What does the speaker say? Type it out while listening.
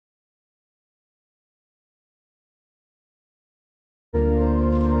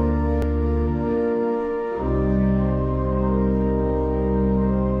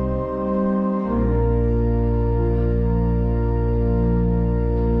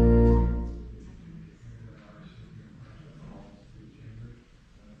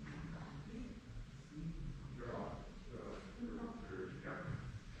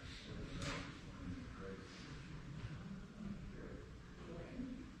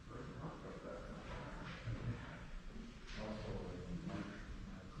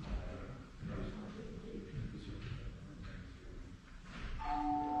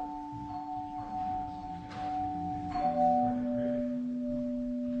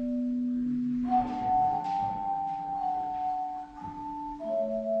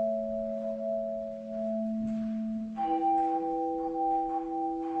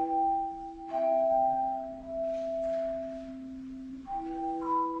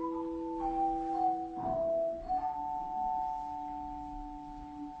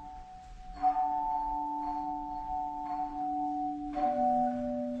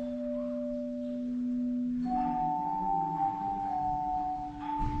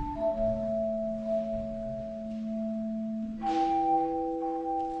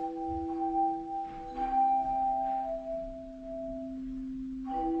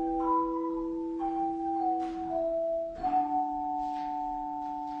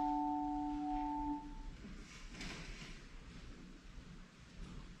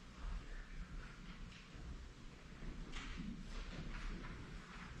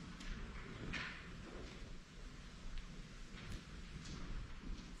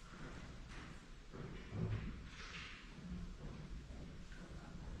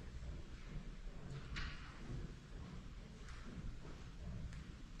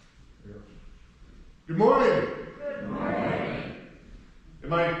Good morning. Good morning.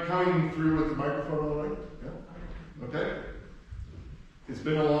 Am I coming through with the microphone all right? Yeah? Okay. It's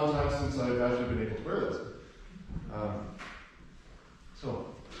been a long time since I've actually been able to wear this. So,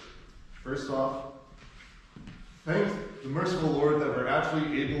 first off, thank the merciful Lord that we're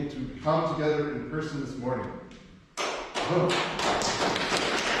actually able to come together in person this morning.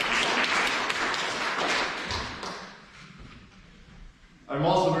 I'm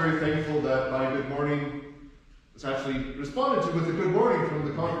also very thankful that my good morning was actually responded to with a good morning from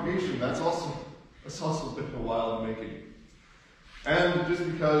the congregation. That's also been a while in making. And just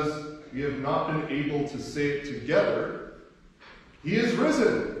because we have not been able to say it together, He is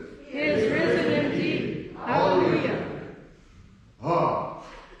risen. He is risen indeed. Hallelujah.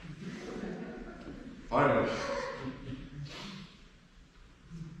 Finally.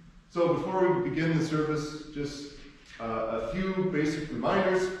 So before we begin the service, just a few basic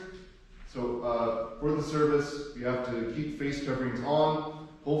reminders. So for the service, we have to keep face coverings on.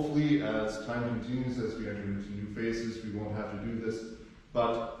 Hopefully, as time continues, as we enter into new phases, we won't have to do this.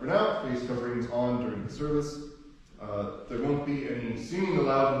 But for now, face coverings on during the service. There won't be any singing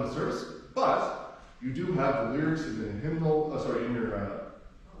allowed in the service, but you do have the lyrics in the hymnal.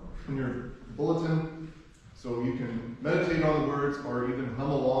 In your bulletin, so you can meditate on the words or even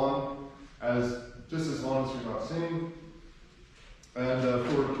hum along, just as long as you're not singing. And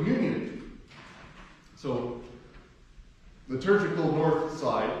for communion, so liturgical north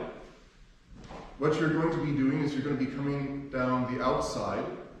side, what you're going to be doing is you're going to be coming down the outside,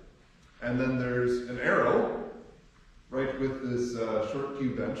 and then there's an arrow right with this short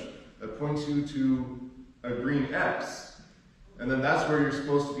pew bench that points you to a green X, and then that's where you're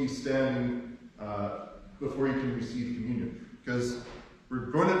supposed to be standing before you can receive communion. Because we're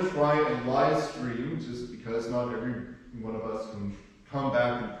going to try and live stream, just because not every one of us can come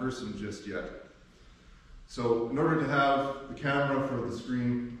back in person just yet. So in order to have the camera for the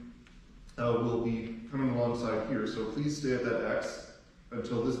screen, we'll be coming alongside here. So please stay at that X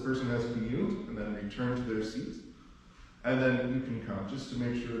until this person has communed, and then return to their seats. And then you can come, just to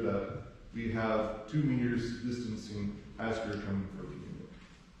make sure that we have 2 meters distancing as you're coming for communion.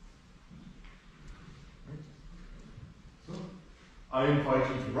 Right. So, I invite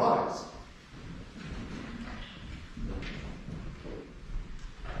you to rise.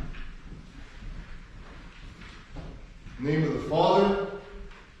 In the name of the Father,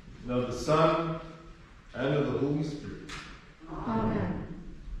 and of the Son, and of the Holy Spirit. Amen.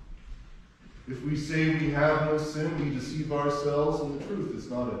 If we say we have no sin, we deceive ourselves, and the truth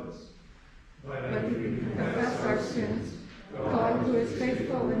is not in us. But if we confess our sins, God, who is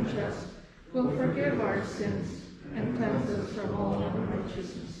faithful and just, will forgive our sins and cleanse us from all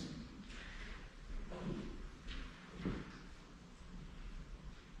unrighteousness.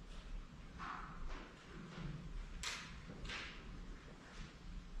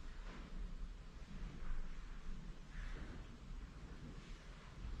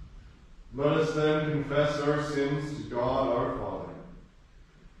 Let us then confess our sins to God our Father.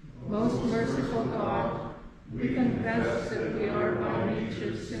 Most merciful God, we confess that we are by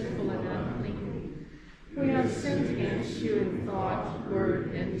nature sinful and unclean. We have sinned against you in thought,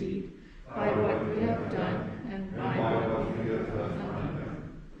 word, and deed, by what we have done and by what we have not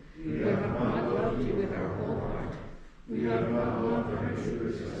done. We have not loved you with our whole heart. We have not loved our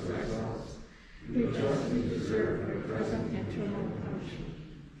neighbors as ourselves. We justly deserve your present eternal punishment.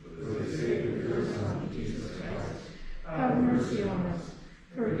 For the sake of your Son, Jesus Christ, have mercy on us,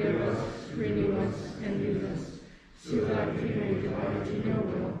 forgive us, renew us, and lead us, so that we may delight in your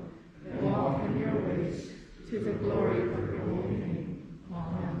will, and walk in your ways, to the glory of your holy name.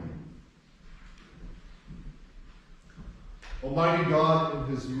 Amen. Almighty God,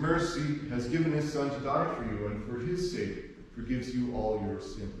 in his mercy, has given his Son to die for you, and for his sake forgives you all your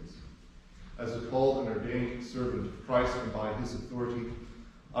sins. As a called and ordained servant of Christ, and by his authority,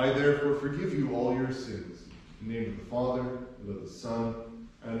 I therefore forgive you all your sins, in the name of the Father, and of the Son,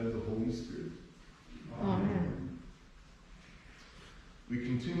 and of the Holy Spirit. Amen. We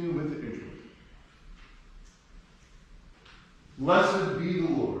continue with the intro. Blessed be the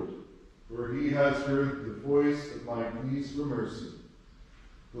Lord, for he has heard the voice of my pleas for mercy.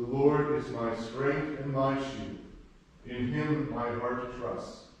 The Lord is my strength and my shield. In him my heart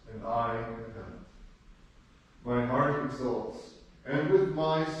trusts, and I am helped. My heart exalts, and with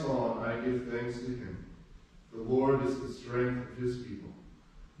my song I give thanks to him. The Lord is the strength of his people.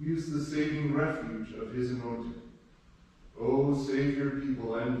 He is the saving refuge of his anointed. O save your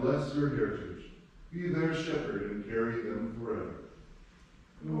people and bless your heritage. Be their shepherd and carry them forever.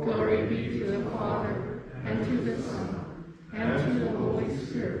 Glory be to the Father, and to the Son, and to the Holy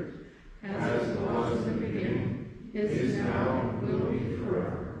Spirit, as it was in the beginning, is now, and will be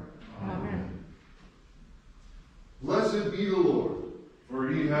forever. Amen. Blessed be the Lord, for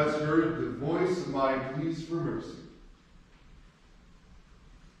he has heard the voice of my pleas for mercy.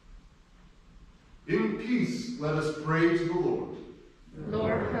 In peace, let us pray to the Lord.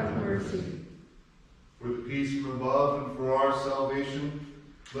 Lord, have mercy. For the peace from above and for our salvation,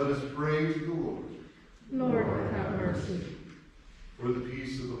 let us pray to the Lord. Lord, have mercy. For the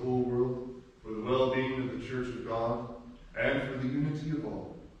peace of the whole world, for the well-being of the Church of God, and for the unity of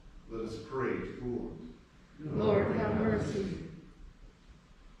all, let us pray to the Lord. Lord, have mercy.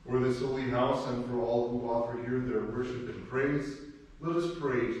 For this holy house and for all who offer here their worship and praise, let us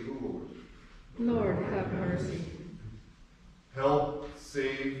pray to the Lord. Lord, have mercy. Help,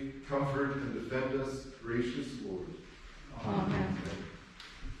 save, comfort, and defend us, gracious Lord. Amen.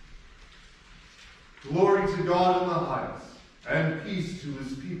 Glory to God in the highest, and peace to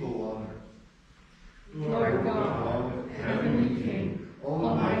his people on earth. Lord God, heavenly King,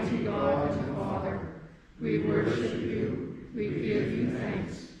 almighty God and Father, we worship you, we give you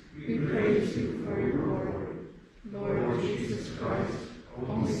thanks, we praise you for your glory. Lord Jesus Christ,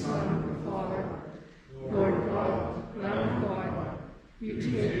 only Son of the Father, Lord God, Lamb of God, you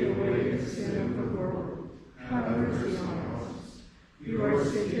take away the sin of the world. Have mercy on us. You are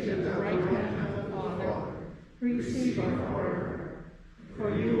seated at the right hand of the Father. Receive our prayer.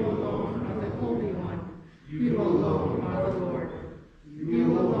 For you alone are the Holy One. You alone are the Lord.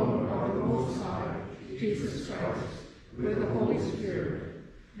 You alone are the Most High, Jesus Christ, with the Holy Spirit,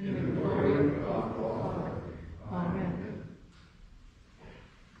 in the glory of God the Father. Amen.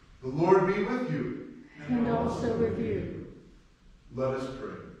 The Lord be with you. And also with you. Let us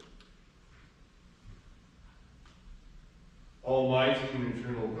pray. Almighty and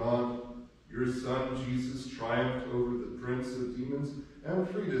eternal God, your Son Jesus triumphed over the prince of demons and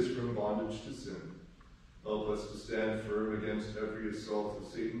freed us from bondage to sin. Help us to stand firm against every assault of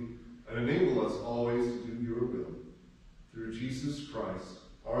Satan and enable us always to do your will. Through Jesus Christ,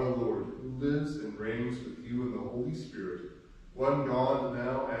 our Lord, who lives and reigns with you in the Holy Spirit, one God,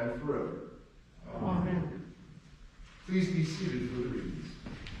 now and forever. Amen. Please be seated for the readings.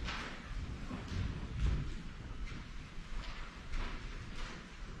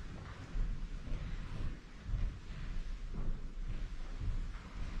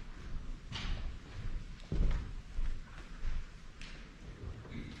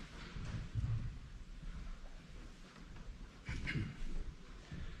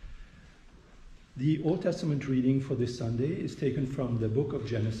 The Old Testament reading for this Sunday is taken from the book of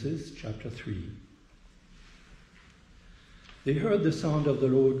Genesis, chapter 3. They heard the sound of the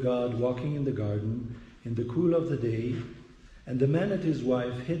Lord God walking in the garden in the cool of the day, and the man and his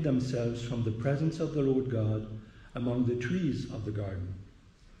wife hid themselves from the presence of the Lord God among the trees of the garden.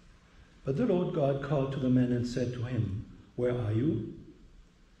 But the Lord God called to the man and said to him, "Where are you?"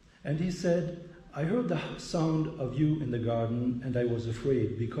 And he said, "I heard the sound of you in the garden, and I was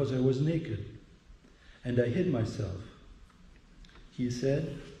afraid, because I was naked, and I hid myself." He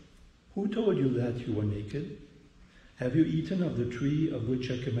said, "Who told you that you were naked? Have you eaten of the tree of which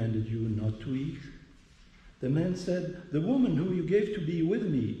I commanded you not to eat?" The man said, "The woman who you gave to be with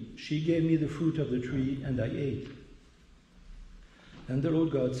me, she gave me the fruit of the tree, and I ate." And the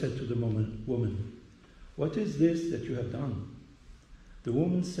Lord God said to the woman, "What is this that you have done?" The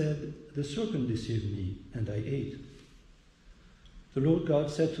woman said, "The serpent deceived me, and I ate." The Lord God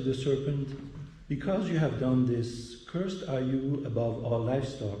said to the serpent, "Because you have done this, cursed are you above all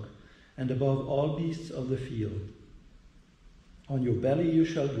livestock, and above all beasts of the field. On your belly you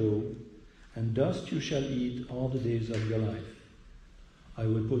shall go, and dust you shall eat all the days of your life. I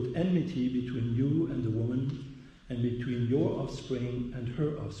will put enmity between you and the woman, and between your offspring and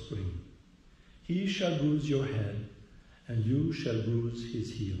her offspring. He shall bruise your head, and you shall bruise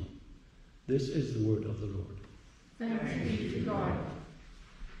his heel." This is the word of the Lord. Thanks be to God.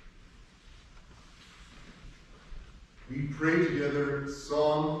 We pray together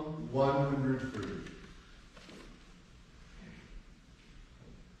Psalm 103.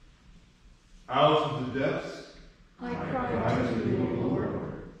 Out of the depths, I cry unto you, O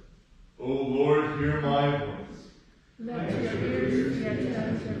Lord. O Lord, hear my voice. Let your ears be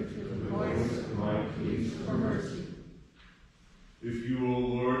attentive to the voice of my pleas for mercy. If you, O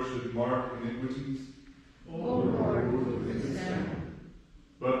Lord, should mark iniquities, O Lord, who can stand?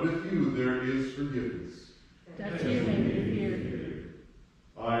 but with you there is forgiveness. That you may be feared.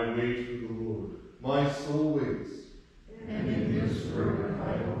 I wait for the Lord. My soul waits. And in this word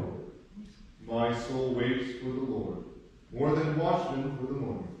I hope. My soul waits for the Lord, more than watchmen for the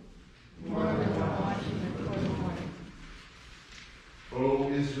morning. More than watching for the morning.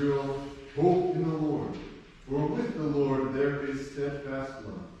 O Israel, Hope in the Lord, for with the Lord there is steadfast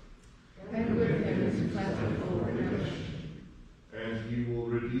love. And with him is plentiful redemption. And he will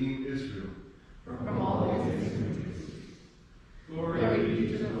redeem Israel From all his iniquities. Glory be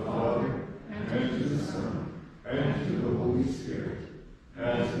to the Father, and to the Son, and to the Holy Spirit,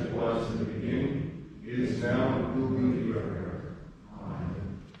 as it was in the beginning, is now, and will be forever.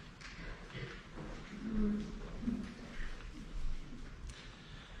 Amen.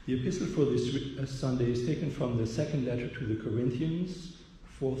 The epistle for this Sunday is taken from the second letter to the Corinthians,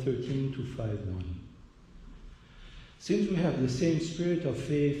 4:13 to 5:1. Since we have the same spirit of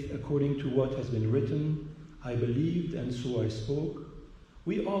faith according to what has been written, I believed and so I spoke,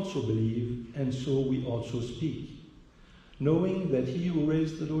 we also believe and so we also speak, knowing that he who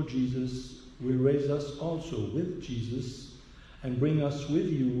raised the Lord Jesus will raise us also with Jesus and bring us with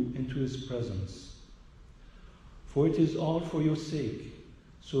you into his presence. For it is all for your sake,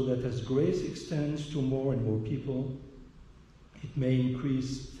 so that as grace extends to more and more people, it may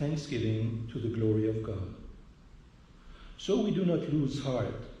increase thanksgiving to the glory of God. So we do not lose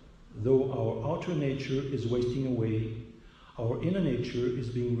heart, though our outer nature is wasting away, our inner nature is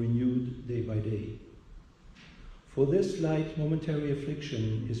being renewed day by day. For this light momentary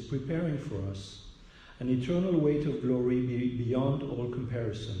affliction is preparing for us an eternal weight of glory beyond all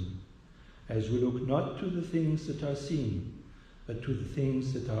comparison, as we look not to the things that are seen, but to the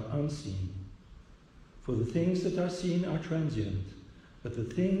things that are unseen. For the things that are seen are transient, but the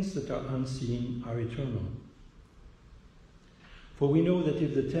things that are unseen are eternal. For we know that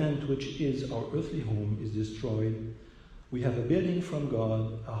if the tent which is our earthly home is destroyed, we have a building from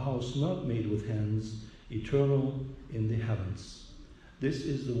God, a house not made with hands, eternal in the heavens. This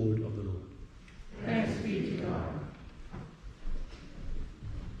is the word of the Lord. Thanks be to God.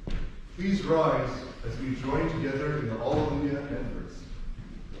 Please rise as we join together in the Alleluia and verse.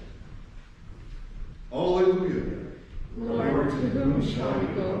 Alleluia. Lord, to whom shall we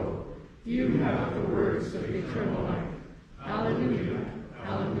go? You have the words of eternal life. Alleluia,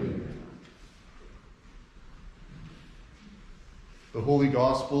 alleluia. The Holy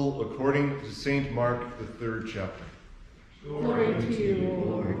Gospel according to St. Mark, the 3rd chapter. Glory to you, O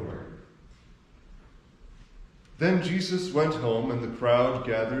Lord. Then Jesus went home, and the crowd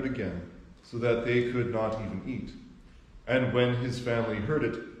gathered again, so that they could not even eat. And when his family heard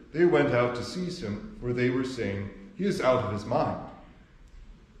it, they went out to seize him, for they were saying, "He is out of his mind."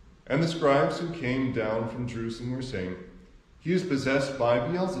 And the scribes who came down from Jerusalem were saying, "He is possessed by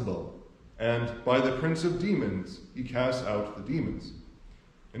Beelzebul, and by the prince of demons he casts out the demons."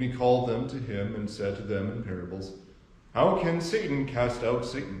 And he called them to him and said to them in parables, "How can Satan cast out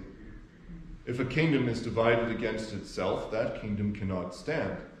Satan? If a kingdom is divided against itself, that kingdom cannot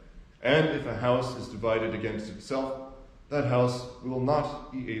stand. And if a house is divided against itself, that house will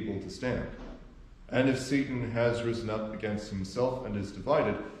not be able to stand. And if Satan has risen up against himself and is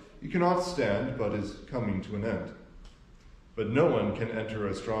divided, he cannot stand, but is coming to an end. But no one can enter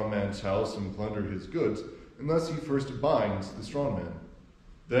a strong man's house and plunder his goods unless he first binds the strong man.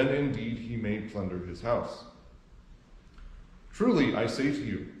 Then indeed he may plunder his house. Truly I say to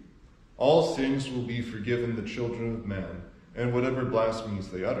you, all sins will be forgiven the children of man, and whatever blasphemies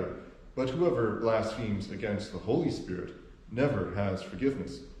they utter. But whoever blasphemes against the Holy Spirit never has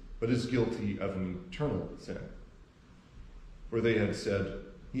forgiveness, but is guilty of an eternal sin." For they had said,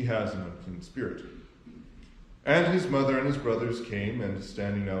 "He has an unclean spirit." And his mother and his brothers came, and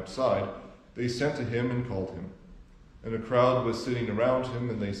standing outside, they sent to him and called him. And a crowd was sitting around him,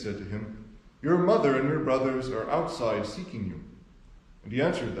 and they said to him, "Your mother and your brothers are outside seeking you." And he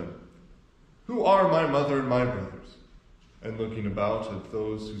answered them, "Who are my mother and my brothers?" And looking about at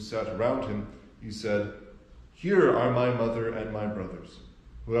those who sat around him, he said, "Here are my mother and my brothers.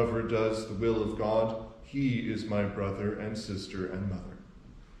 Whoever does the will of God, he is my brother and sister and mother."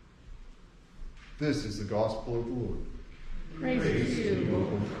 This is the gospel of the Lord. Praise to you,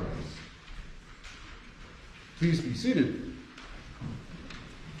 Lord. Christ. Please be seated.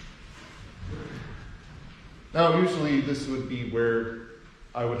 Now, usually this would be where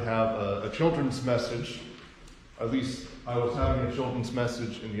I would have a children's message. At least I was having a children's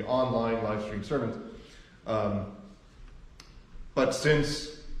message in the online live stream sermons. But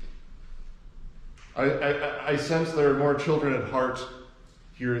since I sense there are more children at heart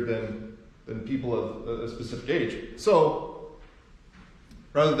here than people of a specific age. So,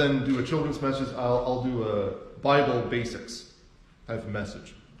 rather than do a children's message, I'll do a Bible basics type of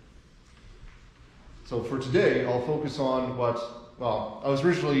message. So for today, I'll focus on I was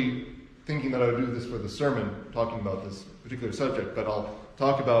originally thinking that I would do this for the sermon, talking about this particular subject, but I'll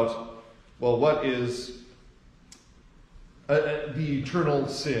talk about, what is the eternal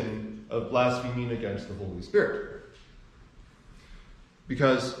sin of blaspheming against the Holy Spirit.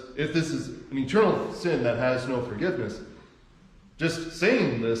 Because if this is an eternal sin that has no forgiveness, just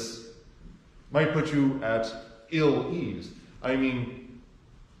saying this might put you at ill ease. I mean,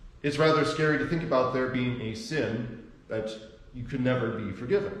 it's rather scary to think about there being a sin that you could never be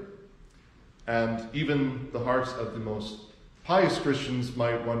forgiven. And even the hearts of the most pious Christians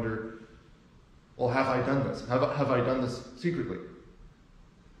might wonder, well, have I done this? Have I done this secretly?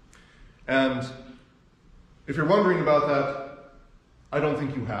 And if you're wondering about that, I don't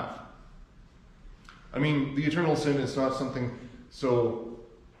think you have. I mean, the eternal sin is not something so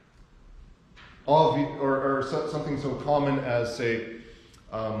obvious or something so common as, say,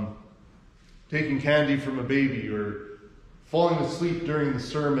 taking candy from a baby, or falling asleep during the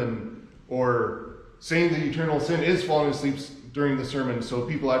sermon, or saying the eternal sin is falling asleep during the sermon so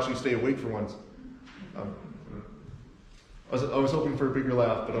people actually stay awake for once. I was hoping for a bigger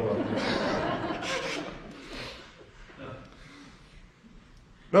laugh, but oh well.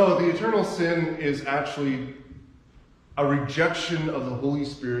 No, the eternal sin is actually a rejection of the Holy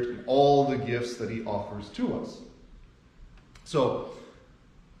Spirit and all the gifts that he offers to us. So,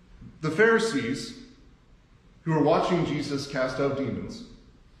 the Pharisees, who were watching Jesus cast out demons,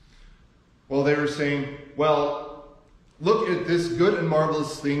 well, they were saying, well, look at this good and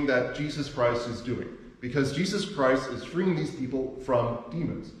marvelous thing that Jesus Christ is doing. Because Jesus Christ is freeing these people from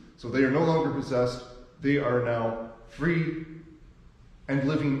demons. So they are no longer possessed. They are now free and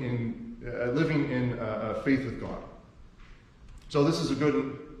living in faith with God. So this is a good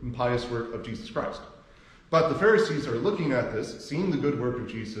and pious work of Jesus Christ. But the Pharisees are looking at this, seeing the good work of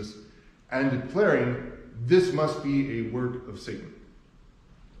Jesus, and declaring this must be a work of Satan.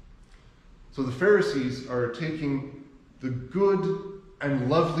 So the Pharisees are taking the good and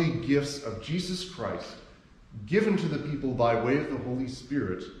lovely gifts of Jesus Christ given to the people by way of the Holy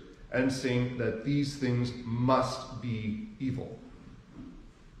Spirit and saying that these things must be evil.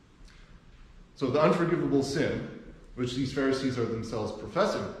 So the unforgivable sin, which these Pharisees are themselves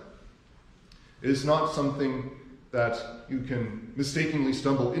professing, is not something that you can mistakenly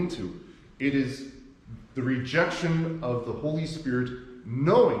stumble into. It is the rejection of the Holy Spirit,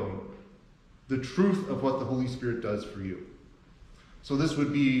 knowing the truth of what the Holy Spirit does for you. So this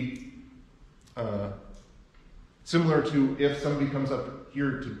would be similar to if somebody comes up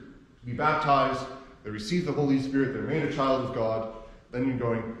here to be baptized, they receive the Holy Spirit, they're made a child of God, then you're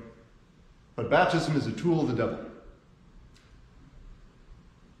going, but baptism is a tool of the devil.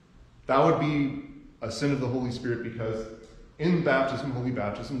 That would be a sin of the Holy Spirit, because in baptism, holy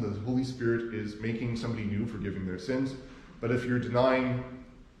baptism, the Holy Spirit is making somebody new, forgiving their sins. But if you're denying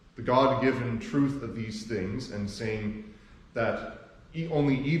the God-given truth of these things and saying that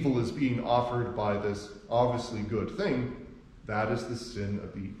only evil is being offered by this obviously good thing, that is the sin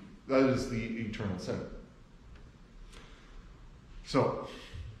of that is the eternal sin. So,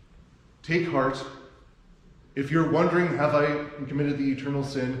 take heart. If you're wondering, have I committed the eternal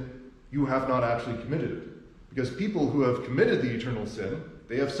sin? You have not actually committed it. Because people who have committed the eternal sin,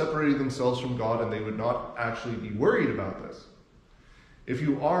 they have separated themselves from God, and they would not actually be worried about this. If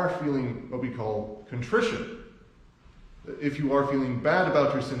you are feeling what we call contrition, if you are feeling bad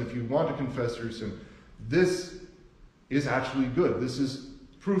about your sin, if you want to confess your sin, this is actually good. This is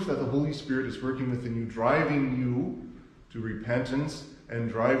proof that the Holy Spirit is working within you, driving you to repentance and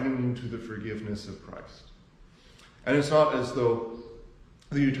driving you to the forgiveness of Christ. And it's not as though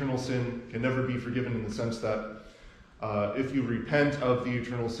the eternal sin can never be forgiven, in the sense that if you repent of the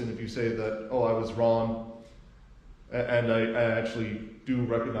eternal sin, if you say that, oh, I was wrong, and I actually do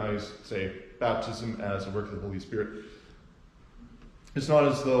recognize, say, baptism as a work of the Holy Spirit, it's not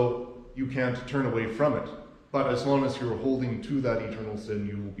as though you can't turn away from it. But as long as you're holding to that eternal sin,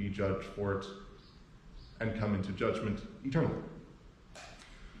 you will be judged for it and come into judgment eternally.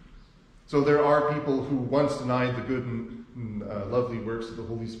 So there are people who once denied the good and lovely works of the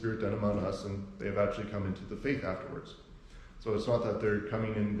Holy Spirit done among us, and they have actually come into the faith afterwards. So it's not that they're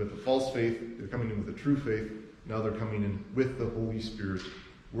coming in with a false faith, they're coming in with a true faith. Now they're coming in with the Holy Spirit,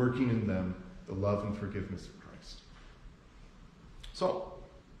 working in them the love and forgiveness of Christ. So,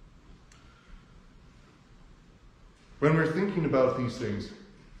 when we're thinking about these things,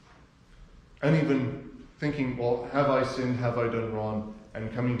 and even thinking, well, have I sinned, have I done wrong,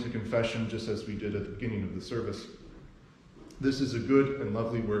 and coming to confession just as we did at the beginning of the service, this is a good and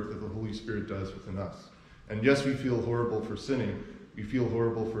lovely work that the Holy Spirit does within us. And yes, we feel horrible for sinning. We feel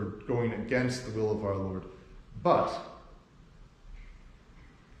horrible for going against the will of our Lord. But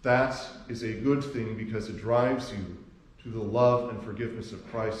that is a good thing, because it drives you to the love and forgiveness of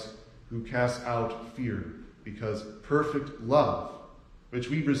Christ, who casts out fear, because perfect love which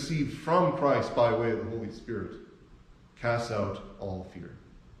we received from Christ by way of the Holy Spirit, casts out all fear.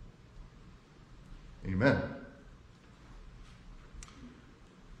 Amen.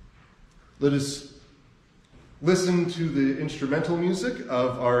 Let us listen to the instrumental music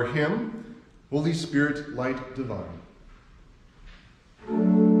of our hymn, Holy Spirit, Light Divine.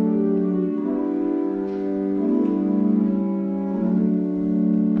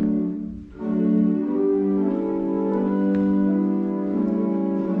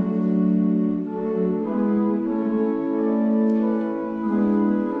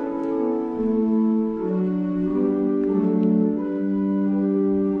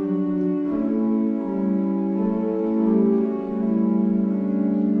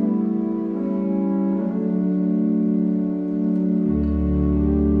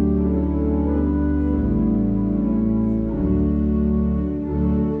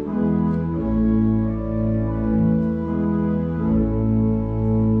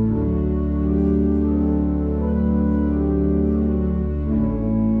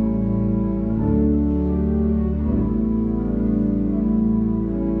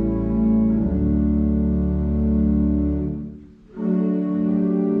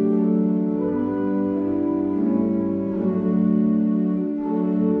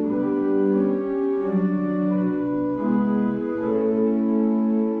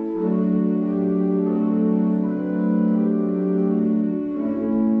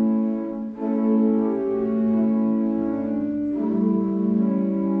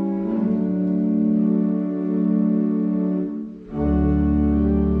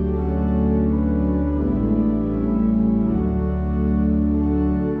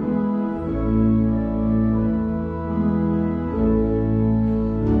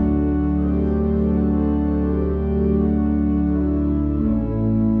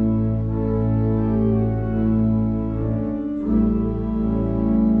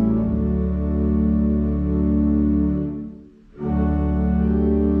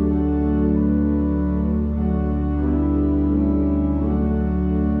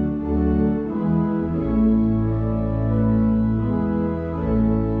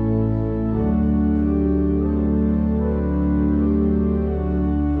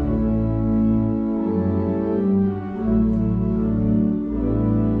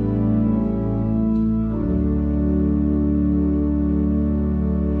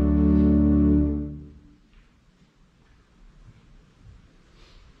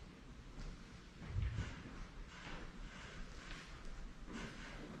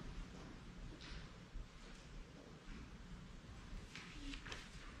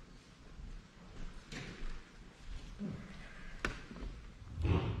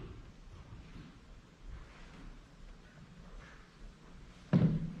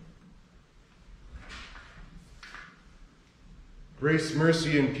 Grace,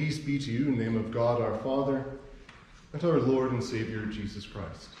 mercy, and peace be to you in the name of God our Father, and our Lord and Savior, Jesus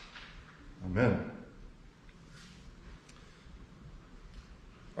Christ. Amen.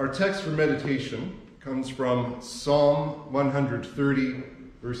 Our text for meditation comes from Psalm 130,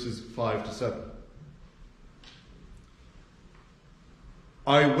 verses 5 to 7.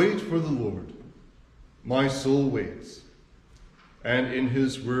 I wait for the Lord, my soul waits, and in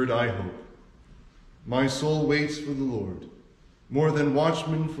his word I hope. My soul waits for the Lord, more than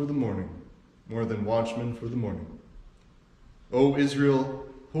watchmen for the morning, more than watchmen for the morning. O Israel,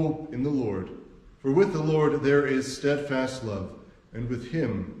 hope in the Lord, for with the Lord there is steadfast love, and with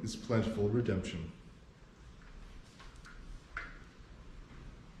him is plentiful redemption.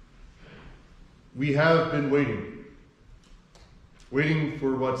 We have been waiting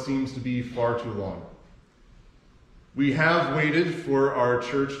for what seems to be far too long. We have waited for our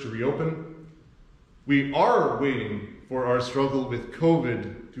church to reopen. We are waiting for our struggle with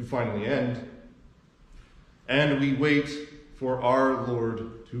COVID to finally end. And we wait for our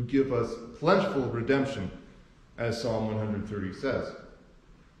Lord to give us plentiful redemption, as Psalm 130 says.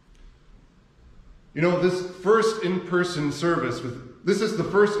 You know, this is the first in-person service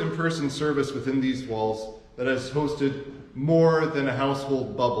within these walls that has hosted more than a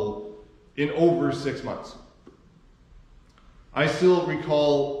household bubble in over 6 months. I still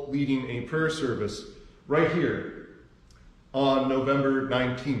recall leading a prayer service right here on November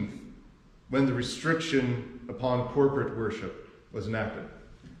 19th, when the restriction upon corporate worship was enacted.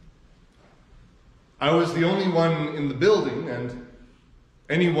 I was the only one in the building, and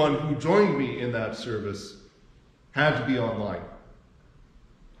anyone who joined me in that service had to be online.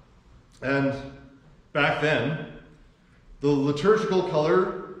 And back then, the liturgical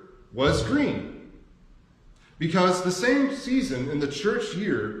color was green, because the same season in the church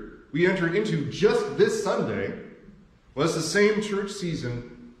year we entered into just this Sunday was the same church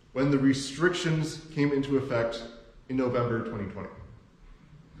season when the restrictions came into effect in November 2020.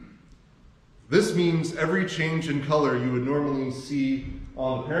 This means every change in color you would normally see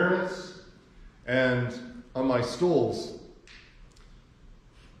on the parapets and on my stoles,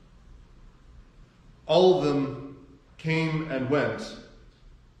 all of them came and went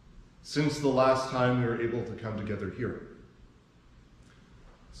since the last time we were able to come together here.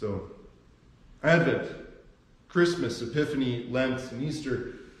 So, Advent, Christmas, Epiphany, Lent, and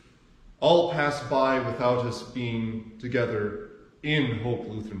Easter all passed by without us being together in Hope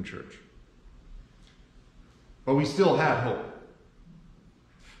Lutheran Church. But we still had hope.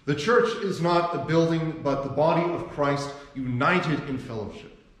 The church is not a building, but the body of Christ united in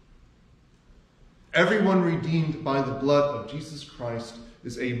fellowship. Everyone redeemed by the blood of Jesus Christ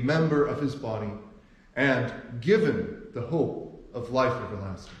is a member of his body and given the hope of life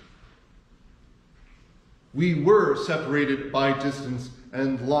everlasting. We were separated by distance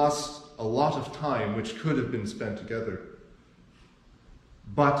and lost a lot of time which could have been spent together.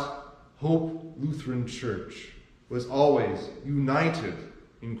 But Hope Lutheran Church was always united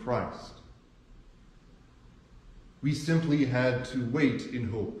in Christ. We simply had to wait in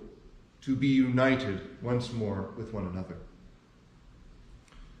hope to be united once more with one another.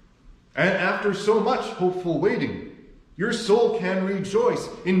 And after so much hopeful waiting, your soul can rejoice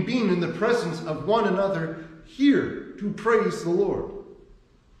in being in the presence of one another here to praise the Lord.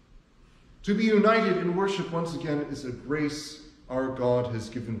 To be united in worship once again is a grace our God has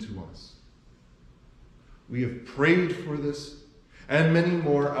given to us. We have prayed for this, and many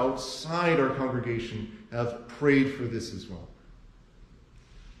more outside our congregation have prayed for this as well.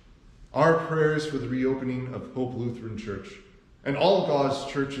 Our prayers for the reopening of Hope Lutheran Church and all God's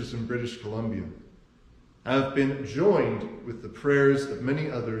churches in British Columbia have been joined with the prayers of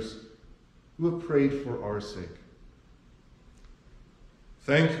many others who have prayed for our sake.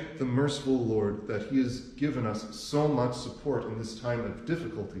 Thank the merciful Lord that he has given us so much support in this time of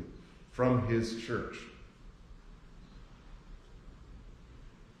difficulty from his church.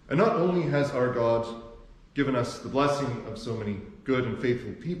 And not only has our God given us the blessing of so many good and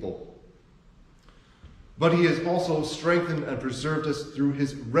faithful people, but he has also strengthened and preserved us through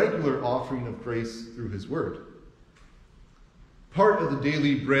his regular offering of grace through his word. Part of the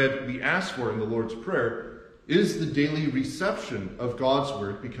daily bread we ask for in the Lord's Prayer is the daily reception of God's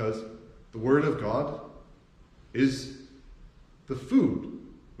word, because the word of God is the food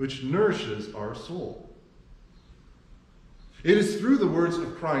which nourishes our soul. It is through the words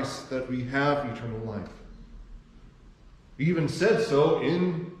of Christ that we have eternal life. He even said so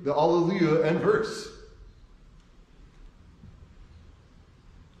in the Alleluia and verse.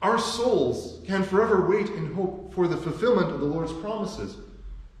 Our souls can forever wait in hope for the fulfillment of the Lord's promises,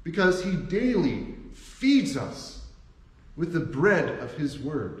 because he daily feeds us with the bread of his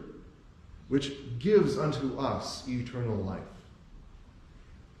word, which gives unto us eternal life.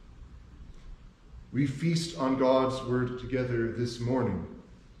 We feast on God's word together this morning,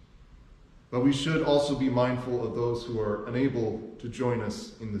 but we should also be mindful of those who are unable to join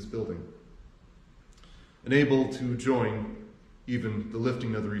us in this building, unable to join even the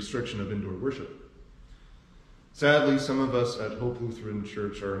lifting of the restriction of indoor worship. Sadly, some of us at Hope Lutheran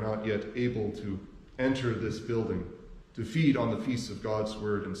Church are not yet able to enter this building to feed on the feasts of God's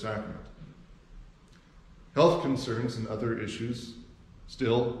word and sacrament. Health concerns and other issues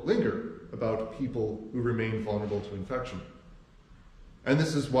still linger about people who remain vulnerable to infection. And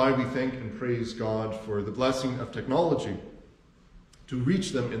this is why we thank and praise God for the blessing of technology to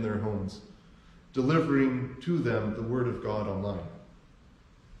reach them in their homes, delivering to them the word of God online.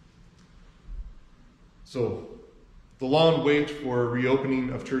 So, the long wait for reopening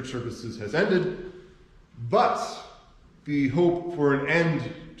of church services has ended, but the hope for an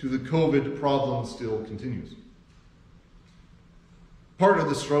end to the COVID problem still continues. Part of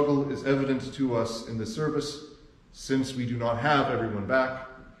the struggle is evident to us in this service, since we do not have everyone back,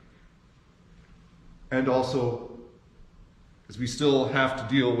 and also as we still have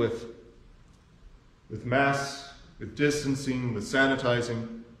to deal with masks, with distancing, with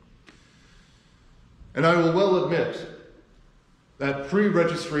sanitizing. And I will well admit that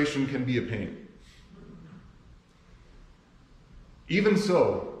pre-registration can be a pain. Even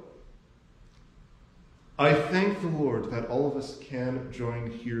so, I thank the Lord that all of us can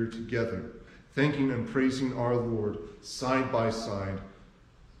join here together, thanking and praising our Lord side by side,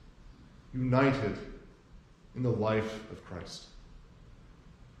 united in the life of Christ.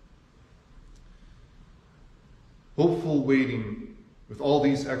 Hopeful waiting with all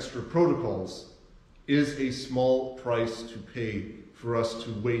these extra protocols is a small price to pay for us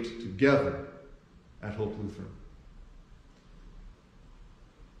to wait together at Hope Lutheran.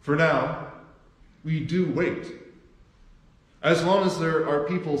 For now, we do wait. As long as there are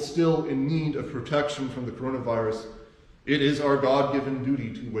people still in need of protection from the coronavirus, it is our God-given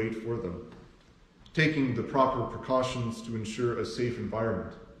duty to wait for them, taking the proper precautions to ensure a safe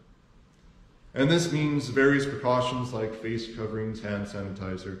environment. And this means various precautions like face coverings, hand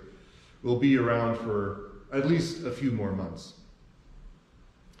sanitizer, will be around for at least a few more months.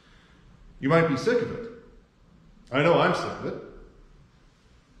 You might be sick of it. I know I'm sick of it.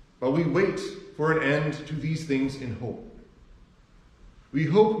 But we wait for an end to these things in hope. We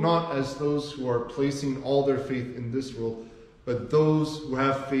hope not as those who are placing all their faith in this world, but those who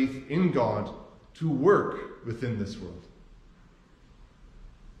have faith in God to work within this world.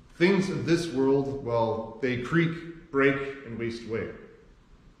 Things of this world, well, they creak, break, and waste away.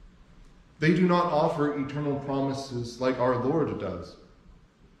 They do not offer eternal promises like our Lord does.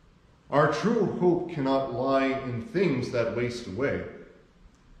 Our true hope cannot lie in things that waste away,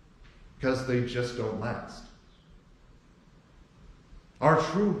 because they just don't last. Our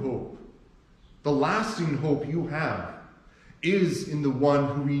true hope, the lasting hope you have, is in the one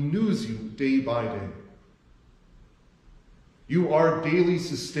who renews you day by day. You are daily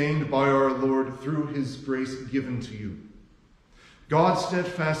sustained by our Lord through his grace given to you. God's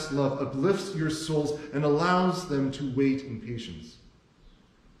steadfast love uplifts your souls and allows them to wait in patience.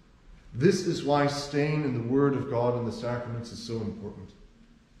 This is why staying in the Word of God and the sacraments is so important.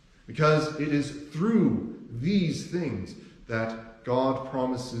 Because it is through these things that God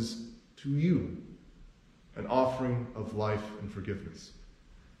promises to you an offering of life and forgiveness.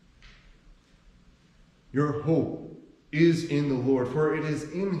 Your hope is in the Lord, for it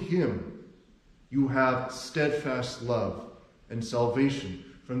is in him you have steadfast love and salvation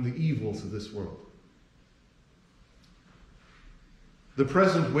from the evils of this world. The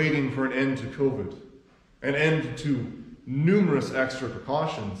present waiting for an end to COVID, an end to numerous extra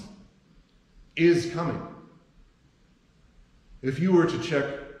precautions, is coming. If you were to check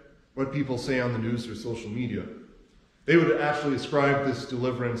what people say on the news or social media, they would actually ascribe this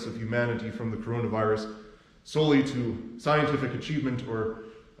deliverance of humanity from the coronavirus solely to scientific achievement or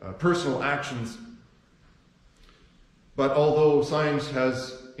personal actions. But although science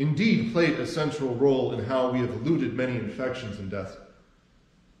has indeed played a central role in how we have eluded many infections and deaths,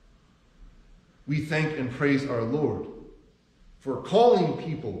 we thank and praise our Lord for calling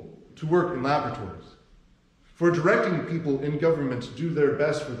people to work in laboratories, for directing people in government to do their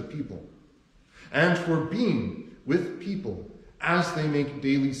best for the people, and for being with people as they make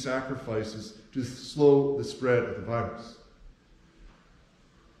daily sacrifices to slow the spread of the virus.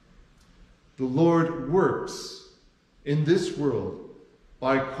 The Lord works in this world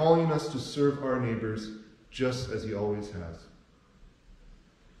by calling us to serve our neighbors just as he always has.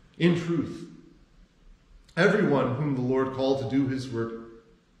 In truth, everyone whom the Lord called to do his work,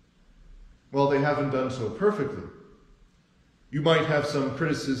 well, they haven't done so perfectly. You might have some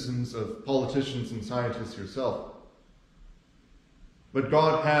criticisms of politicians and scientists yourself. But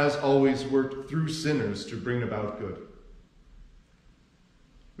God has always worked through sinners to bring about good.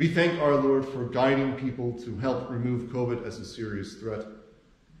 We thank our Lord for guiding people to help remove COVID as a serious threat,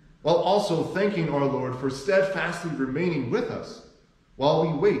 while also thanking our Lord for steadfastly remaining with us while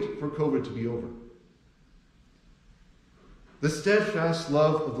we wait for COVID to be over. The steadfast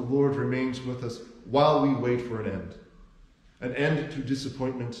love of the Lord remains with us while we wait for an end to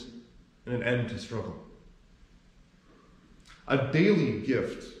disappointment and an end to struggle. A daily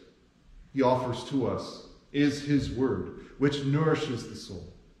gift he offers to us is his word, which nourishes the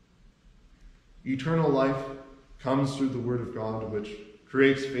soul. Eternal life comes through the word of God, which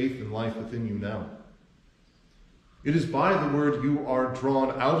creates faith and life within you now. It is by the word you are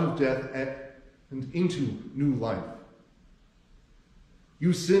drawn out of death and into new life.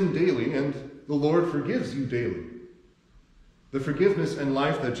 You sin daily, and the Lord forgives you daily. The forgiveness and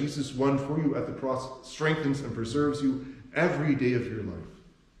life that Jesus won for you at the cross strengthens and preserves you every day of your life.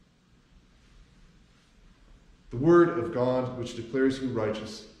 The word of God, which declares you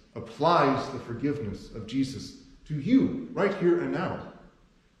righteous, applies the forgiveness of Jesus to you right here and now.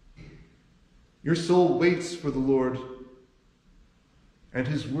 Your soul waits for the Lord, and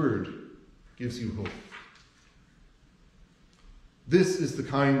his word gives you hope. This is the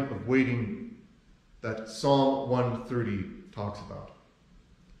kind of waiting that Psalm 130 talks about.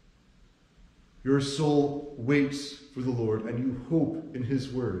 Your soul waits for the Lord, and you hope in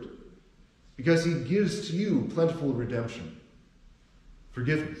his word, because he gives to you plentiful redemption,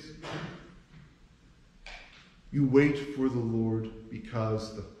 forgiveness. You wait for the Lord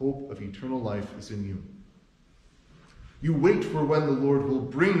because the hope of eternal life is in you. You wait for when the Lord will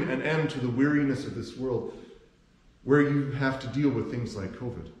bring an end to the weariness of this world, where you have to deal with things like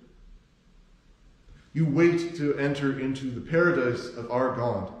COVID. You wait to enter into the paradise of our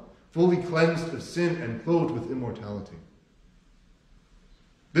God, fully cleansed of sin and clothed with immortality.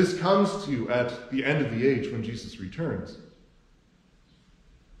 This comes to you at the end of the age when Jesus returns.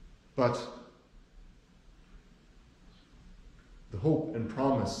 But the hope and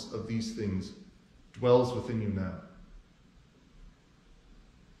promise of these things dwells within you now.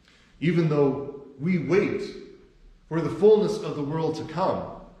 Even though we wait for the fullness of the world to come,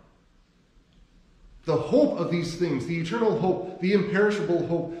 the hope of these things, the eternal hope, the imperishable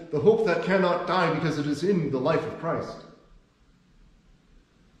hope, the hope that cannot die because it is in the life of Christ,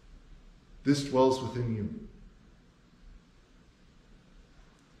 this dwells within you.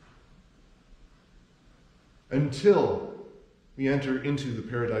 Until we enter into the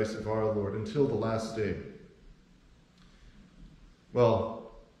paradise of our Lord, until the last day.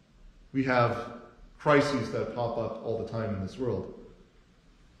 Well, we have crises that pop up all the time in this world.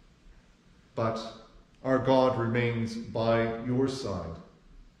 But our God remains by your side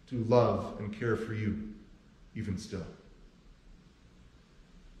to love and care for you, even still.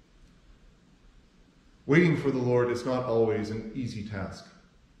 Waiting for the Lord is not always an easy task.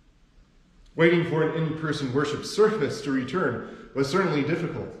 Waiting for an in-person worship service to return was certainly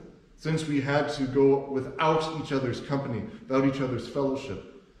difficult, since we had to go without each other's company, without each other's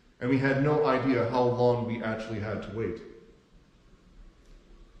fellowship, and we had no idea how long we actually had to wait.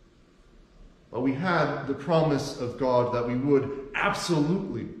 But we had the promise of God that we would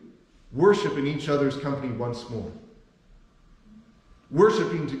absolutely worship in each other's company once more.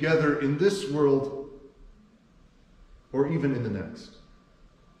 Worshiping together in this world or even in the next.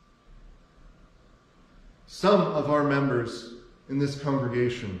 Some of our members in this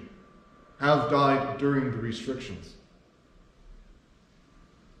congregation have died during the restrictions.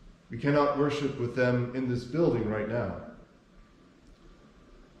 We cannot worship with them in this building right now.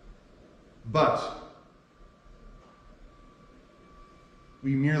 But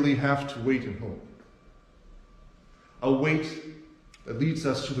we merely have to wait in hope. A wait that leads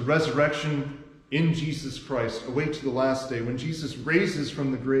us to the resurrection in Jesus Christ, a wait to the last day when Jesus raises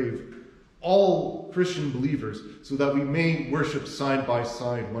from the grave all Christian believers so that we may worship side by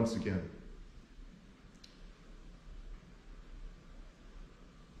side once again.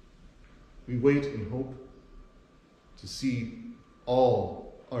 We wait in hope to see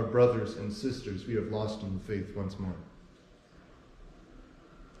all our brothers and sisters we have lost in the faith once more.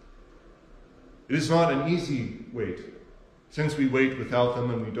 It is not an easy wait, since we wait without them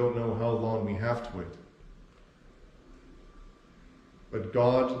and we don't know how long we have to wait. But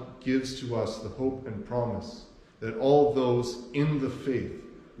God gives to us the hope and promise that all those in the faith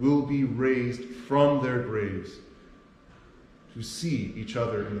will be raised from their graves to see each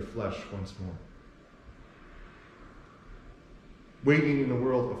other in the flesh once more. Waiting in a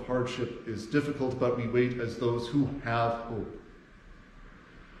world of hardship is difficult, but we wait as those who have hope.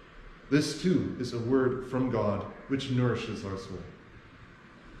 This too is a word from God which nourishes our soul.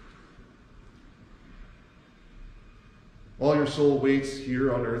 While your soul waits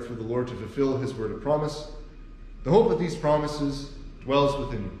here on earth for the Lord to fulfill his word of promise, the hope of these promises dwells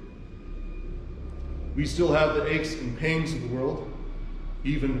within you. We still have the aches and pains of the world,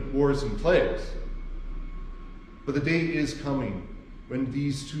 even wars and plagues. But the day is coming when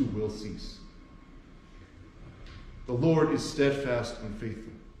these too will cease. The Lord is steadfast and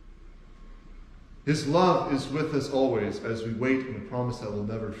faithful. His love is with us always as we wait in a promise that will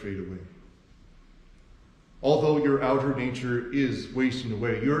never fade away. Although your outer nature is wasting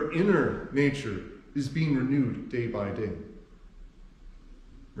away, your inner nature is being renewed day by day.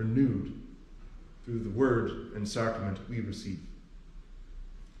 Renewed through the word and sacrament we receive.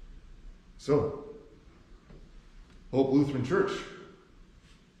 So, Hope Lutheran Church,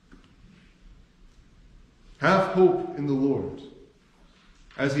 have hope in the Lord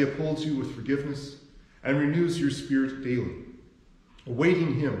as he upholds you with forgiveness and renews your spirit daily,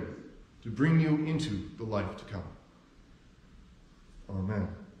 awaiting him to bring you into the life to come. Amen.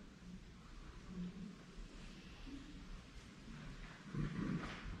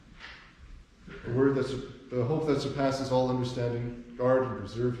 The hope that surpasses all understanding, guard and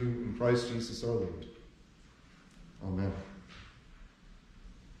preserve you in Christ Jesus our Lord. Amen.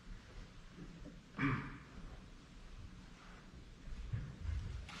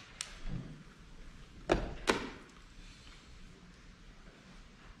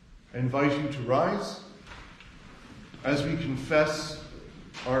 I invite you to rise as we confess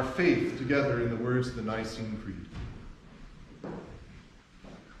our faith together in the words of the Nicene Creed.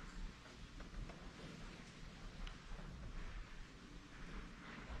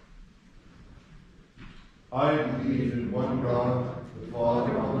 I believe in one God, the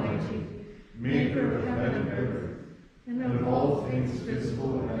Father Almighty, maker of heaven and earth, and of all things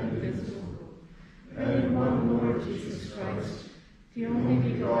visible and invisible, and in one Lord Jesus Christ, the only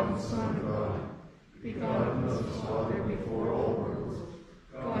begotten Son of God, begotten of the Father before all worlds,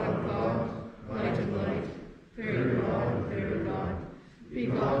 God of God, light of light, very God of very God,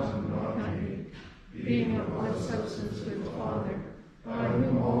 begotten, not made, being of one substance with the Father, by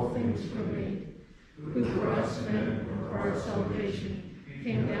whom all things were made, who for us men and for our salvation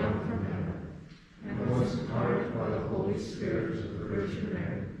came down from heaven, and was incarnate by the Holy Spirit of the Virgin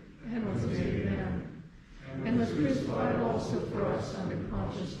Mary, and was made man, and was crucified also for us under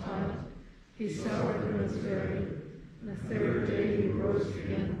Pontius Pilate. He suffered and was buried, and the third day he rose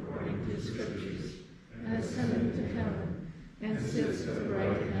again according to the Scriptures, and ascended to heaven, and sits at the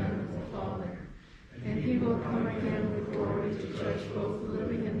right hand of the Father. And he will come again with glory to judge both the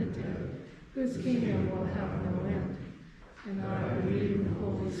living and the dead, whose kingdom will have no end. And I believe in the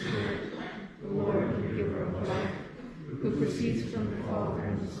Holy Spirit, the Lord and giver of life, who proceeds from the Father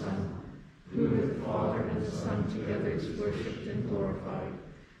and the Son, who with the Father and the Son together is worshipped and glorified,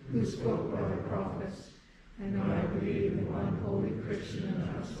 who spoke by the prophets. And I believe in one holy Christian and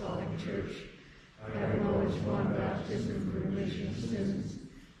apostolic church. I acknowledge one baptism for remission of sins,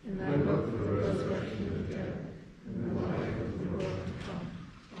 and I look for the resurrection of the dead and the life of the world to come.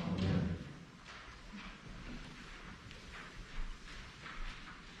 Amen.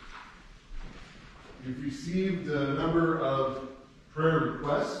 We've received a number of prayer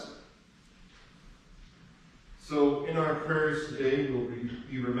requests. So in our prayers today, we'll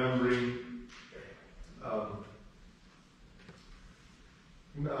be remembering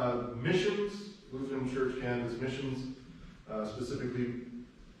missions, Lutheran Church Canada's missions, specifically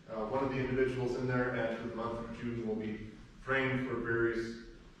one of the individuals in there, and for the month of June we'll be praying for various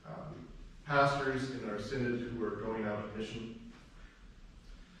pastors in our synod who are going out on mission.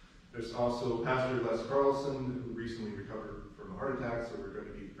 There's also Pastor Les Carlson, who recently recovered from a heart attack, so we're going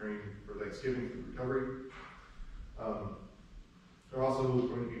to be praying for Thanksgiving for recovery. We're also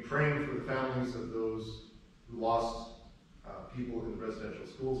going to be praying for the families of those who lost people in residential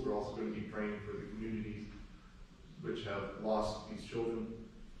schools. We're also going to be praying for the communities which have lost these children.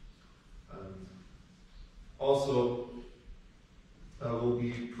 Also, we'll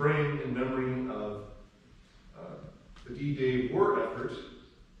be praying in memory of the D-Day war effort,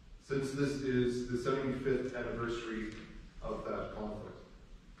 since this is the 75th anniversary of that conflict.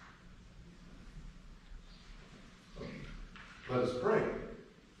 Let us pray.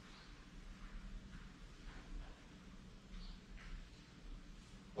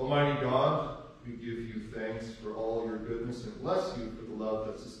 Almighty God, we give you thanks for all your goodness and bless you for the love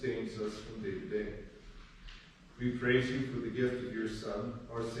that sustains us from day to day. We praise you for the gift of your Son,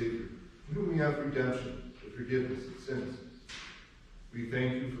 our Savior, in whom we have redemption, the forgiveness of sins. We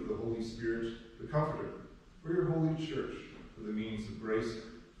thank you for the Holy Spirit, the Comforter, for your holy church, for the means of grace,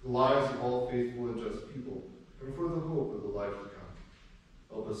 for the lives of all faithful and just people, and for the hope of the life to come.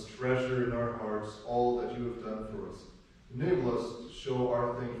 Help us treasure in our hearts all that you have done for us. Enable us to show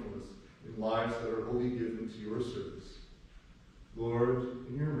our thankfulness in lives that are wholly given to your service. Lord,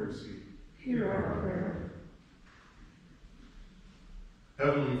 in your mercy, hear our prayer.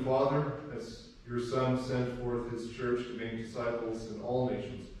 Heavenly Father, as your Son sent forth his church to make disciples in all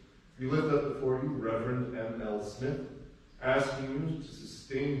nations, we lift up before you Reverend M.L. Smith, asking you to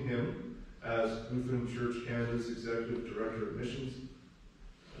sustain him as Lutheran Church Canada's Executive Director of Missions,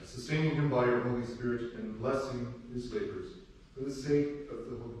 sustaining him by your Holy Spirit and blessing his labors for the sake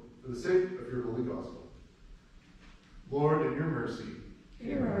of your holy gospel. Lord, in your mercy,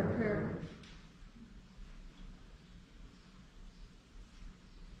 hear our prayer.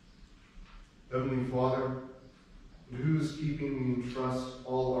 Heavenly Father, in whose keeping we entrust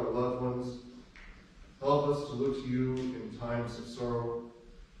all our loved ones, help us to look to you in times of sorrow,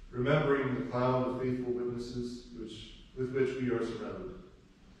 remembering the cloud of faithful witnesses with which we are surrounded.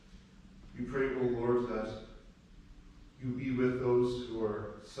 We pray, O Lord, that you be with those who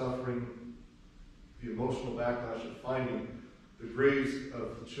are suffering the emotional backlash of finding the graves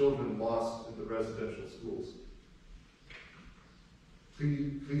of the children lost in the residential schools.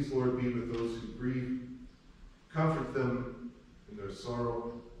 Please, Lord, be with those who grieve. Comfort them in their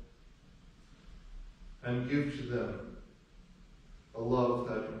sorrow, and give to them a love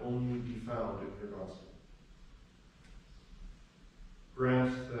that can only be found in your gospel.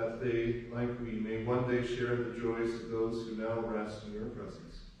 Grant that they, like we, may one day share the joys of those who now rest in your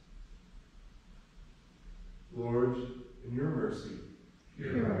presence. Lord, in your mercy,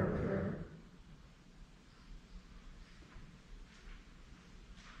 hear our prayer.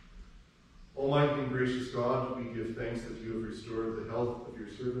 Almighty and gracious gracious God, we give thanks that you have restored the health of your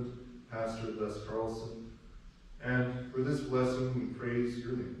servant, Pastor Les Carlson. And for this blessing, we praise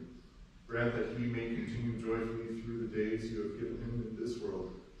your name. Grant that he may continue joyfully through the days you have given him in this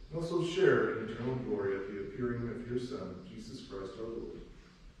world, and also share in eternal glory at the appearing of your Son, Jesus Christ our Lord.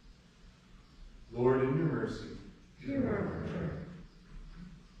 Lord, in your mercy, hear our prayer.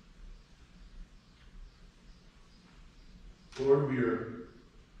 Lord, we are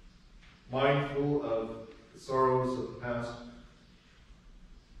mindful of the sorrows of the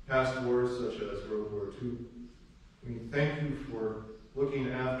past wars, such as World War II. We thank you for looking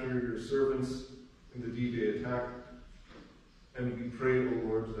after your servants in the D-Day attack. And we pray, O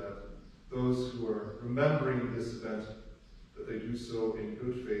Lord, that those who are remembering this event, that they do so in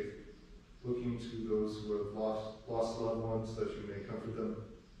good faith, looking to those who have lost loved ones, that you may comfort them.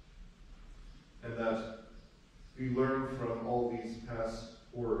 And that we learn from all these past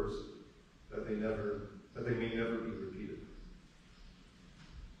horrors that they may never be repeated.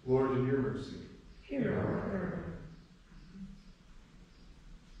 Lord, in your mercy, hear our prayer.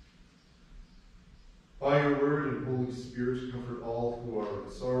 By your word and Holy Spirit, comfort all who are in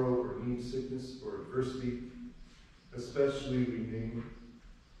sorrow or need sickness or adversity. Especially we name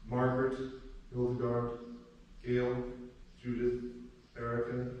Margaret, Hildegard, Gail, Judith,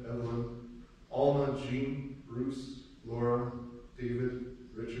 Erica, Evelyn, Alma, Jean, Bruce, Laura, David,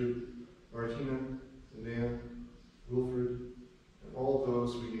 Richard, Martina, Linnea, Wilfred, and all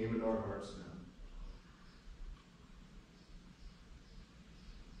those we name in our hearts now.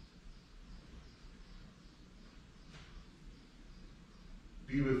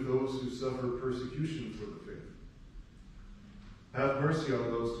 Be with those who suffer persecution for the faith. Have mercy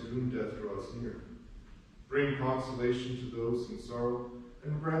on those to whom death draws near. Bring consolation to those in sorrow,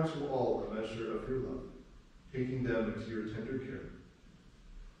 and grant to all a measure of your love, taking them into your tender care.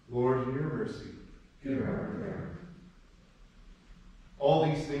 Lord, in your mercy, hear our prayer. All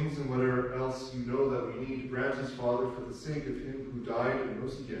these things and whatever else you know that we need, grant us, Father, for the sake of him who died and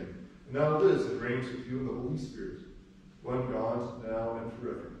rose again, and now lives and reigns with you in the Holy Spirit, one God, now and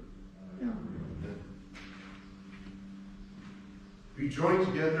forever. Amen. We join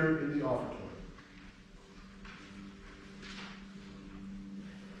together in the offertory.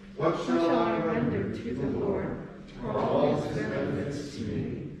 What shall I render to the Lord for all his benefits to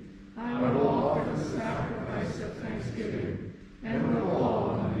me? I will offer the sacrifice of thanksgiving, and will call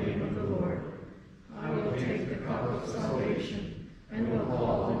on the name of the Lord. I will take the cup of salvation, and will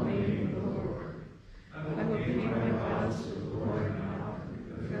call on the name of the Lord. I will pay my vows to the Lord now,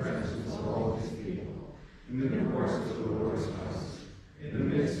 in the presence of all his people, in the courts of the Lord's house, in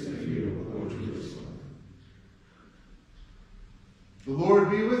the midst of you, O Jerusalem. The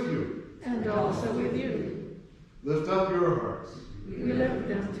Lord be with you. And also with you. Lift up your hearts. We lift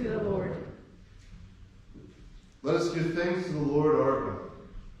them to the Lord. Let us give thanks to the Lord our God.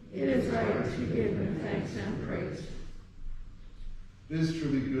 It is right to give him thanks and praise. It is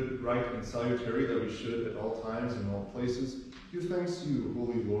truly good, right, and salutary that we should, at all times and all places, give thanks to you,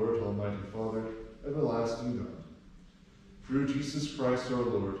 Holy Lord, Almighty Father, everlasting God. Through Jesus Christ our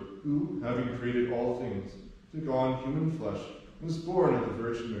Lord, who, having created all things, took on human flesh, and was born of the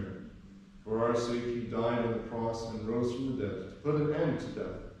Virgin Mary. For our sake he died on the cross and rose from the dead, to put an end to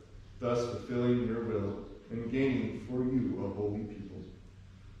death, thus fulfilling your will, and gaining for you a holy people.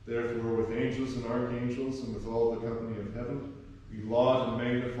 Therefore, with angels and archangels, and with all the company of heaven, we laud and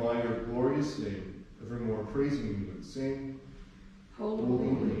magnify your glorious name, evermore praising you and saying, Holy,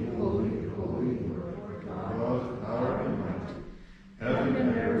 holy, holy, Lord God, of power and might. Heaven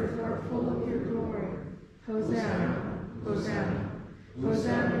and earth are full of your glory. Hosanna, Hosanna,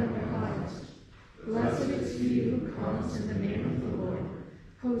 Hosanna in the highest. Blessed is he who comes in the name of the Lord.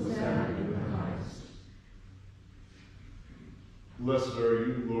 Hosanna in the highest. Blessed are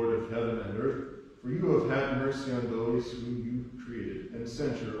you, Lord of heaven and earth, for you have had mercy on those whom you created, and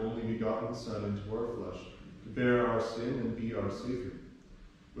sent your only begotten Son into our flesh, to bear our sin and be our Savior.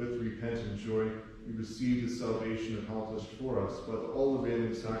 With repentant joy, we receive the salvation accomplished for us by the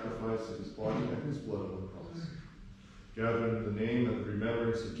all-availing sacrifice of his body and his blood on the cross. Gathered in the name and the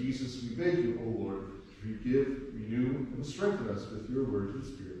remembrance of Jesus, we beg you, O Lord, to forgive, renew, and strengthen us with your word and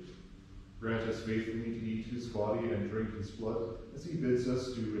spirit. Grant us faithfully to eat his body and drink his blood, as he bids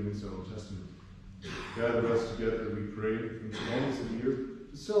us do in his own testament. Gather us together, we pray, from the ends of the year,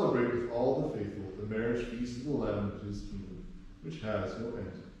 to celebrate with all the faithful the marriage feast of the Lamb of his kingdom, which has no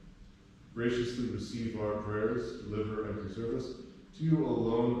end. Graciously receive our prayers, deliver and preserve us. To you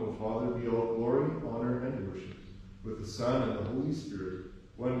alone, O Father, be all glory, honor, and worship, with the Son and the Holy Spirit,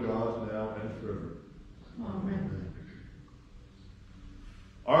 one God, now and forever. Amen.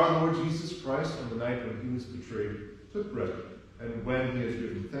 Our Lord Jesus Christ, on the night when he was betrayed, took bread, and when he had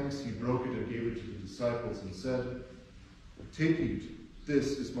given thanks, he broke it and gave it to the disciples and said, "Take, eat,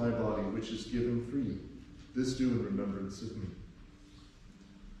 this is my body, which is given for you. This do in remembrance of me."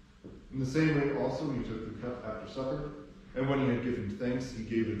 In the same way also he took the cup after supper, and when he had given thanks, he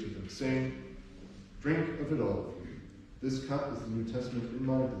gave it to them, saying, "Drink of it all of you. This cup is the New Testament in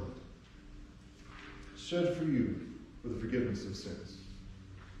my blood, shed for you for the forgiveness of sins.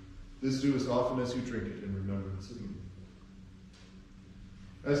 This do as often as you drink it in remembrance of me."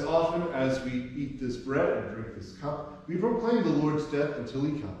 As often as we eat this bread and drink this cup, we proclaim the Lord's death until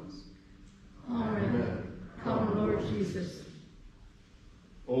he comes. Amen. Come, Lord Jesus.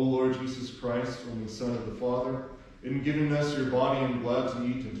 O Lord Jesus Christ, only Son of the Father, in giving us your body and blood to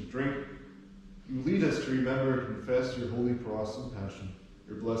eat and to drink, you lead us to remember and confess your holy cross and passion,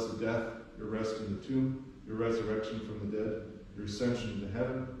 your blessed death, your rest in the tomb, your resurrection from the dead, your ascension into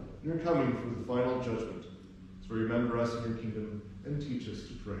heaven, and your coming for the final judgment. So remember us in your kingdom and teach us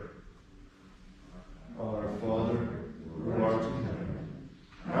to pray. Our Father, who art in heaven,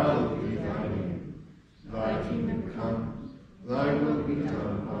 hallowed be thy name. Thy kingdom come, thy will be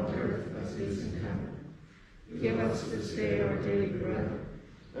done on earth as it is in heaven. Give us this day our daily bread,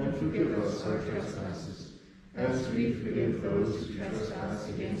 and forgive us our trespasses, as we forgive those who trespass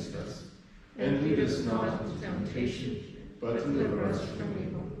against us. And lead us not into temptation, but deliver us from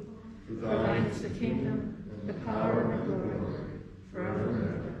evil. For thine is the kingdom, the power, and the glory, forever and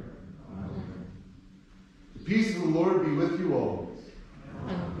ever. Amen. The peace of the Lord be with you always.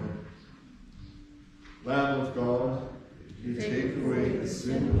 Amen. Lamb of God, you take away the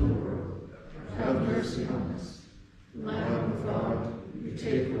sin of the world, have mercy on us. Lamb of God, you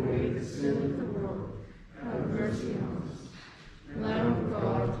take away the sin of the world, have mercy on us. Lamb of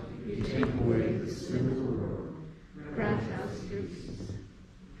God, you take away the sin of the world, grant us your peace.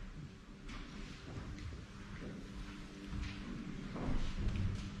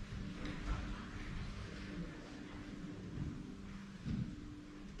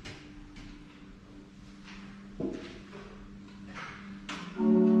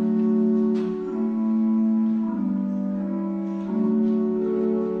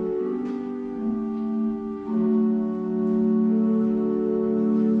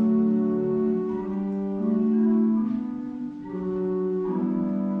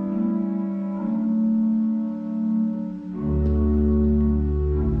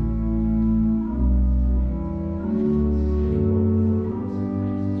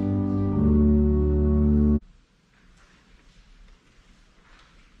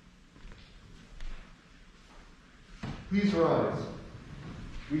 Please rise.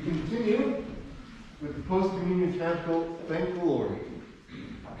 We continue with the post-communion canticle, Thank the Lord.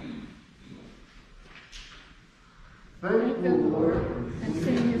 Thank the Lord and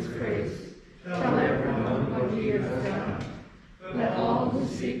sing his praise. Tell everyone what he has done. Let all who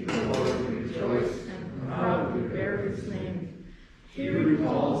seek the Lord rejoice and proudly bear his name. He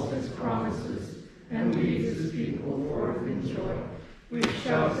recalls his promises and leads his people forth in joy. With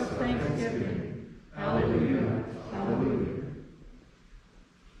shouts of thanksgiving. Hallelujah. Hallelujah.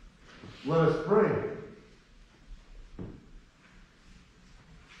 Let us pray.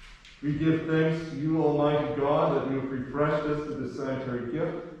 We give thanks to you, Almighty God, that you have refreshed us with this sanitary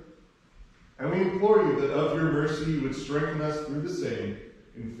gift. And we implore you that of your mercy you would strengthen us through the same,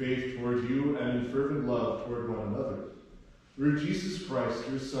 in faith toward you and in fervent love toward one another. Through Jesus Christ,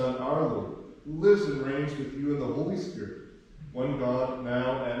 your Son, our Lord, who lives and reigns with you in the Holy Spirit, one God,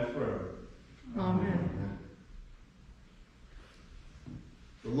 now and forever. Amen.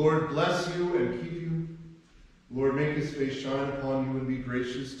 The Lord bless you and keep you. The Lord make his face shine upon you and be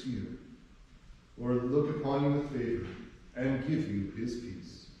gracious to you. The Lord look upon you with favor and give you his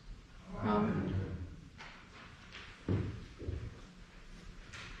peace. Amen.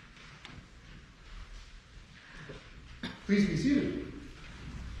 Please be seated.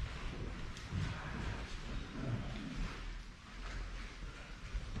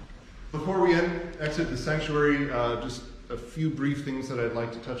 Before we exit the sanctuary, just a few brief things that I'd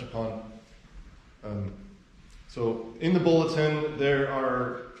like to touch upon. So in the bulletin, there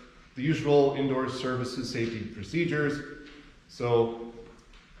are the usual indoor services safety procedures. So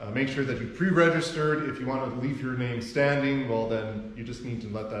make sure that you pre-registered. If you want to leave your name standing, well then you just need to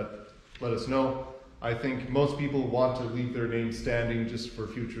let us know. I think most people want to leave their name standing just for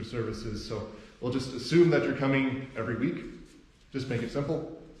future services. So we'll just assume that you're coming every week. Just make it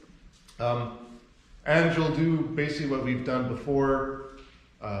simple. And you'll do basically what we've done before.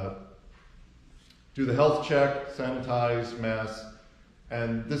 Do the health check, sanitize, mask,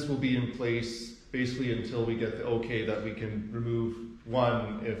 and this will be in place basically until we get the okay that we can remove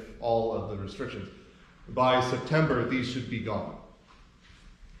one if all of the restrictions. By September, these should be gone.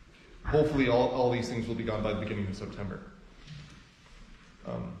 Hopefully all these things will be gone by the beginning of September.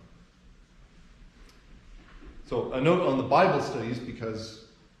 So a note on the Bible studies, because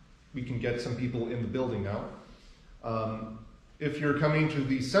we can get some people in the building now. If you're coming to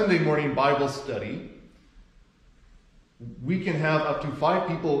the Sunday morning Bible study, we can have up to 5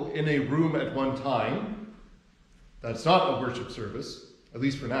 people in a room at one time. That's not a worship service, at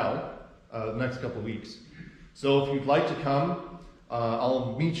least for now, the next couple of weeks. So if you'd like to come,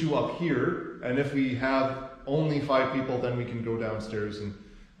 I'll meet you up here, and if we have only 5 people, then we can go downstairs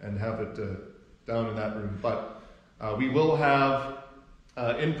and have it down in that room. But we will have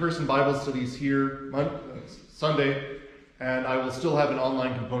in-person Bible studies here Sunday, and I will still have an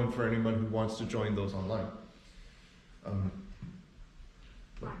online component for anyone who wants to join those online.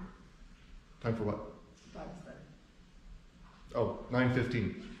 Time for what? Bible study. Oh,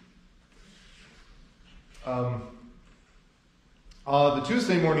 9:15. The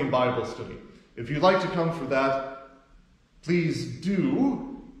Tuesday morning Bible study. If you'd like to come for that, please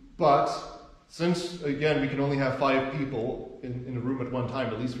do. But since, again, we can only have 5 people in a room at one time,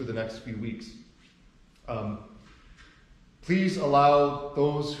 at least for the next few weeks, please allow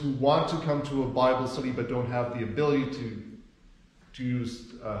those who want to come to a Bible study but don't have the ability to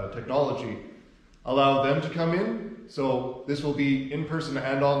use technology, allow them to come in. So this will be in person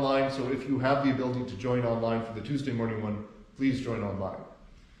and online, so if you have the ability to join online for the Tuesday morning one, please join online.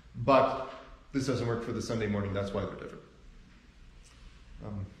 But this doesn't work for the Sunday morning, that's why they're different.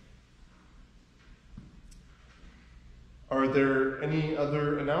 Are there any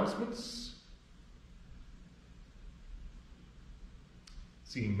other announcements?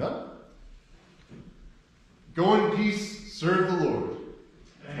 Seeing none. Go in peace, serve the Lord.